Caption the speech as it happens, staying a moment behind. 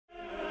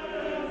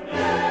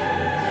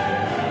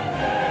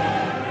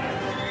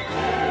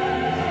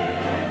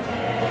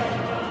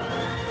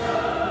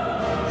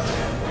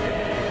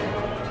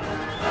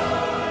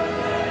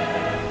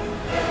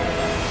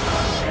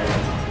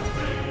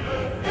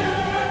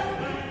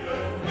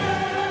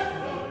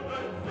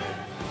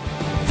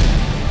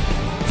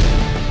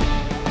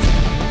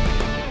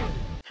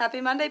Happy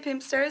Monday,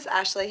 Pimpsters.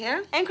 Ashley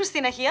here. And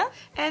Christina here.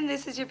 And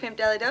this is your Pimp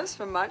Daily Dose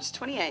for March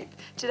 28th.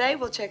 Today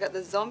we'll check out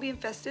the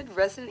zombie-infested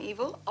Resident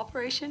Evil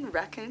Operation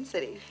Raccoon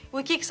City.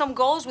 We kick some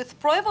goals with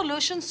Pro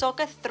Evolution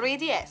Soccer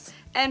 3DS.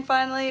 And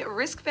finally,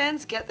 Risk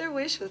fans get their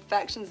wish with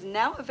factions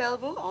now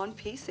available on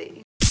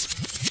PC.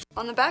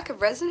 On the back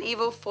of Resident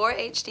Evil 4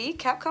 HD,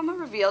 Capcom have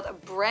revealed a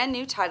brand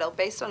new title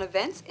based on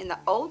events in the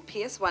old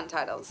PS1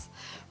 titles.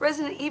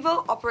 Resident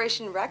Evil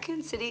Operation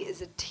Raccoon City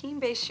is a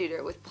team-based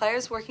shooter with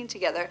players working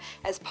together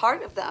as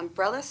part of the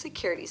Umbrella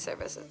Security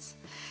Services.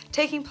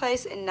 Taking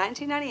place in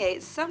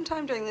 1998,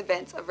 sometime during the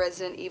events of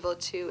Resident Evil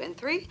 2 and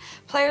 3,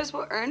 players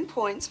will earn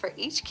points for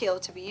each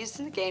kill to be used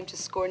in the game to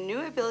score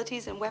new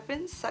abilities and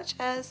weapons such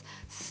as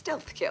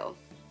Stealth Kill.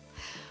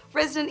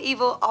 Resident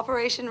Evil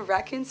Operation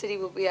Raccoon City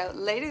will be out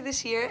later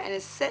this year and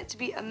is set to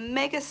be a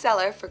mega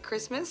seller for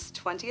Christmas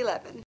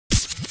 2011.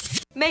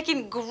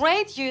 Making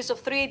great use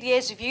of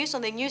 3DS reviews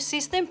on the new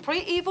system,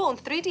 Pre-Evo on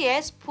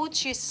 3DS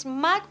puts you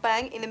smack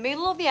bang in the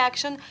middle of the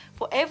action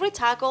for every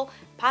tackle,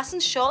 pass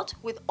and shot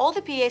with all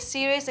the PES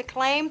series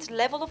acclaimed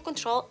level of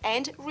control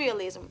and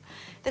realism.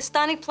 The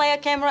stunning player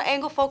camera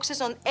angle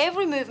focuses on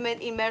every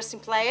movement,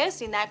 immersing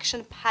players in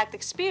action-packed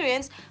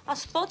experience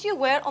as thought you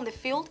were on the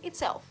field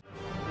itself.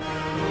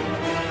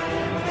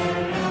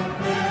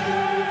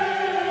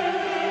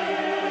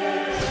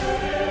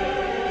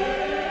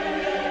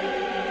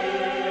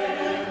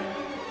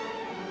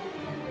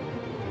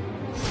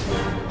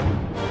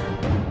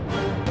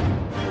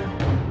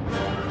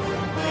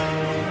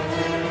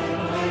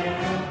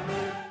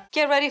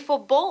 Get ready for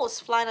balls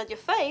flying at your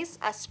face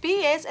as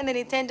PES and the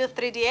Nintendo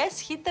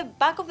 3DS hit the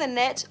back of the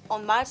net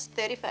on March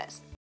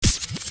 31st.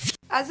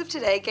 As of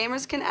today,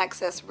 gamers can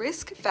access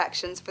Risk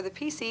factions for the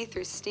PC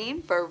through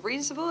Steam for a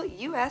reasonable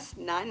US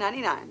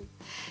 $9.99.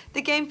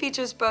 The game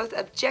features both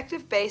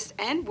objective-based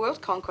and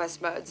world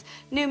conquest modes,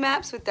 new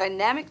maps with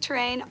dynamic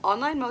terrain,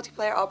 online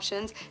multiplayer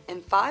options,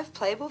 and 5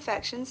 playable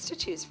factions to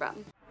choose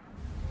from.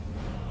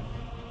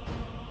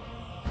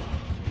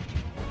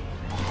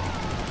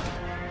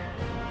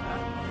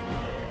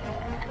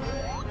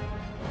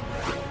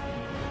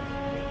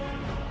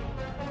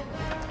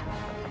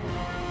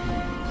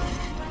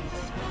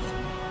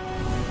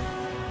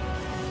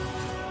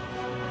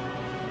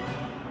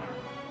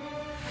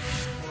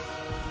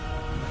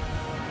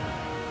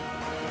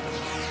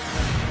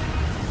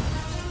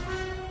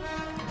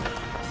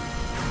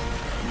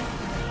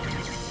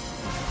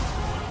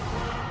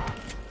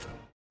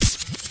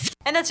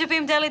 And that's your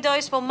PIMP Daily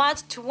Dose for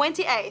March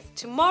 28th.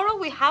 Tomorrow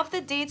we have the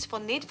deets for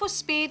Need for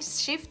Speed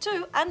Shift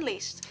 2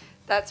 Unleashed.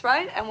 That's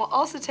right, and we'll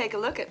also take a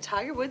look at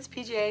Tiger Woods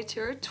PGA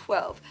Tour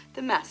 12,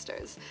 The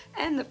Masters,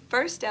 and the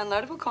first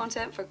downloadable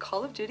content for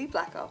Call of Duty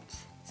Black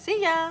Ops.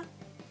 See ya!